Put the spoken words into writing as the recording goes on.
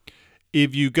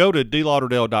If you go to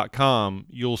dlauderdale.com,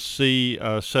 you'll see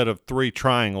a set of three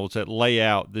triangles that lay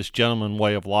out this gentleman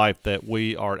way of life that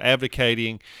we are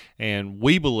advocating and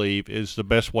we believe is the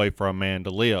best way for a man to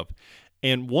live.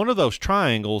 And one of those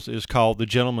triangles is called the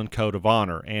Gentleman Code of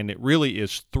Honor, and it really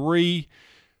is three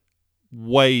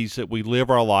ways that we live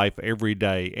our life every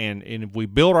day. And if we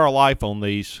build our life on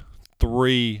these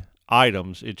three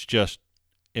items, it's just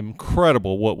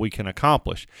incredible what we can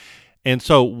accomplish. And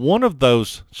so one of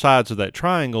those sides of that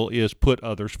triangle is put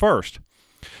others first.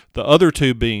 The other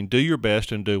two being do your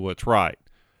best and do what's right.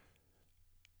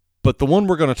 But the one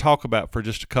we're going to talk about for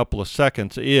just a couple of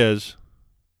seconds is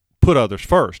put others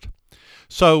first.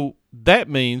 So that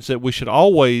means that we should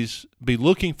always be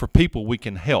looking for people we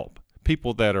can help,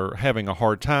 people that are having a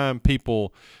hard time,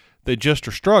 people that just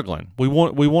are struggling. We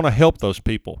want to help those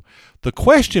people. The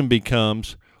question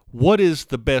becomes, what is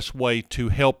the best way to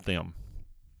help them?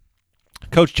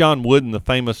 Coach John Wooden, the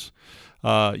famous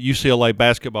UCLA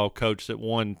basketball coach that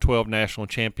won 12 national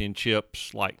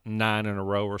championships, like 9 in a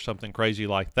row or something crazy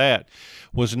like that,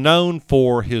 was known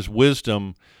for his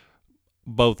wisdom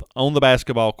both on the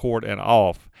basketball court and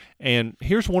off. And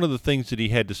here's one of the things that he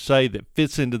had to say that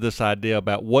fits into this idea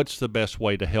about what's the best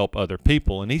way to help other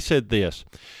people. And he said this: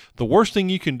 the worst thing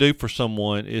you can do for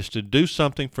someone is to do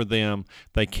something for them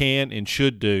they can and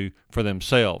should do for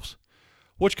themselves.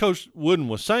 What Coach Wooden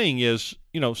was saying is,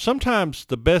 sometimes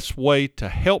the best way to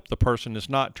help the person is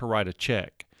not to write a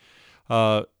check.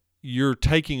 You're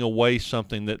taking away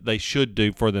something that they should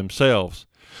do for themselves.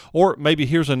 Or maybe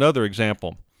here's another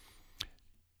example.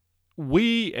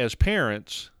 We as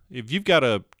parents, if you've got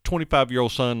a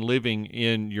 25-year-old son living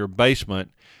in your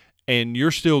basement and you're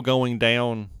still going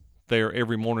down there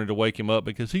every morning to wake him up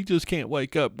because he just can't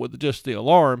wake up with just the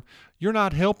alarm, you're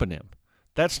not helping him.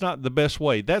 That's not the best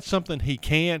way. That's something he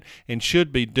can and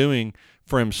should be doing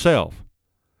for himself.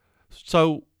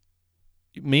 So,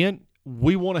 men,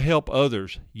 we want to help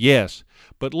others, yes,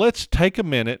 but let's take a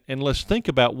minute and let's think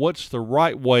about what's the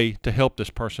right way to help this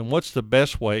person. What's the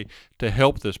best way to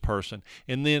help this person?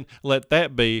 And then let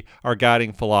that be our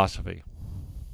guiding philosophy.